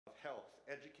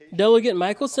Delegate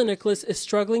Michael San Nicolas is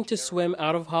struggling to swim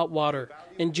out of hot water.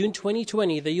 In June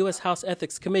 2020, the U.S. House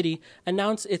Ethics Committee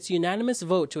announced its unanimous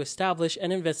vote to establish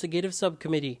an investigative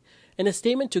subcommittee. In a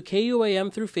statement to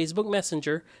KUAM through Facebook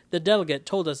Messenger, the delegate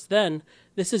told us then,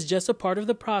 "This is just a part of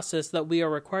the process that we are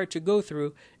required to go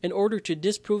through in order to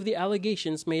disprove the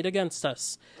allegations made against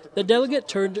us." The delegate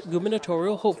turned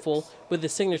gubernatorial hopeful with the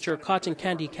signature cotton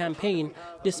candy campaign,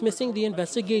 dismissing the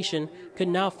investigation, could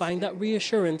now find that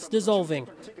reassurance dissolving.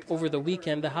 Over the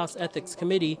weekend, the House Ethics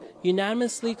Committee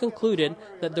unanimously concluded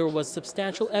that there was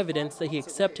substantial evidence that he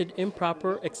accepted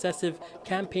improper, excessive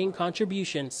campaign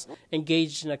contributions,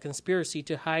 engaged in a conspiracy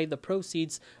to hide the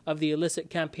proceeds of the illicit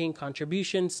campaign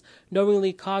contributions,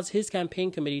 knowingly caused his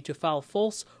campaign committee to file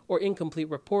false or incomplete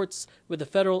reports with the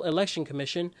Federal Election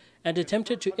Commission, and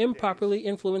attempted to improperly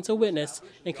influence a witness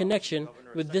in connection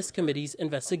with this committee's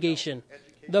investigation.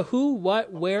 The who,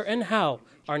 what, where, and how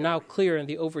are now clear in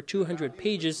the over 200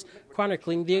 pages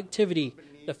chronicling the activity.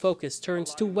 The focus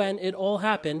turns to when it all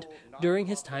happened during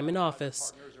his time in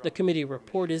office. The committee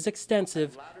report is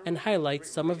extensive and highlights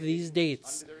some of these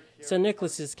dates. San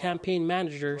Nicolas' campaign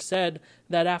manager said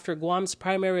that after Guam's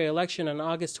primary election on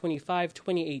August 25,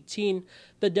 2018,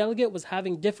 the delegate was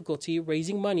having difficulty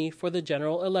raising money for the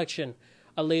general election.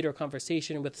 A later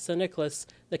conversation with San Nicolas,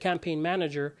 the campaign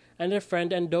manager, and a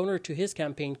friend and donor to his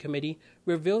campaign committee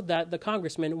revealed that the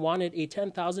congressman wanted a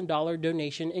 $10,000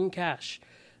 donation in cash.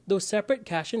 Those separate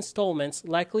cash installments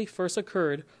likely first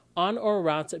occurred on or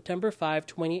around September 5,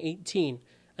 2018,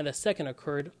 and the second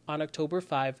occurred on October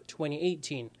 5,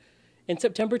 2018. In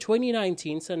September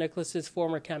 2019, San Nicolas'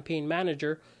 former campaign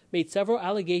manager made several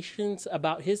allegations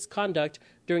about his conduct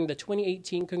during the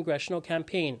 2018 congressional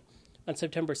campaign. On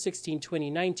September 16,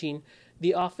 2019,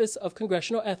 the Office of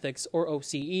Congressional Ethics, or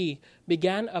OCE,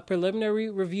 began a preliminary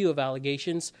review of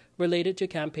allegations related to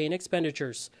campaign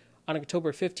expenditures. On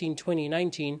October 15,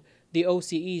 2019, the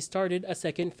OCE started a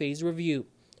second phase review.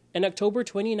 In October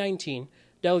 2019,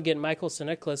 Delegate Michael San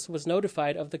Nicolas was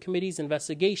notified of the committee's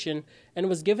investigation and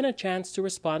was given a chance to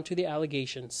respond to the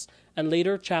allegations, and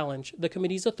later challenge the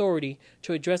committee's authority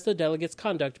to address the delegate's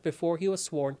conduct before he was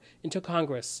sworn into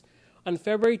Congress. On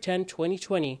February 10,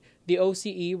 2020, the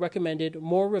OCE recommended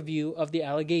more review of the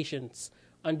allegations.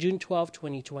 On June 12,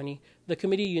 2020, the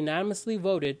committee unanimously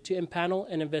voted to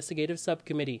impanel an investigative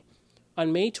subcommittee.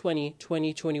 On May 20,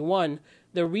 2021,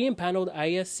 the re-impaneled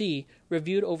ISC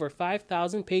reviewed over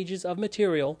 5,000 pages of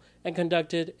material and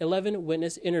conducted 11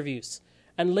 witness interviews.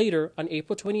 And later, on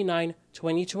April 29,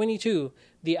 2022,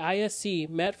 the ISC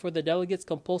met for the delegate's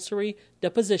compulsory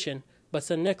deposition, but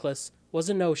San Nicolas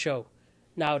was a no-show.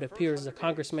 Now it appears the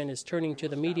congressman is turning to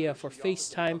the media for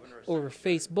FaceTime over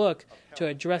Facebook to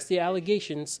address the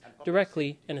allegations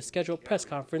directly in a scheduled press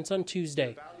conference on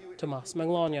Tuesday.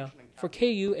 Manglona for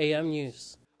KUAM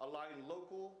News.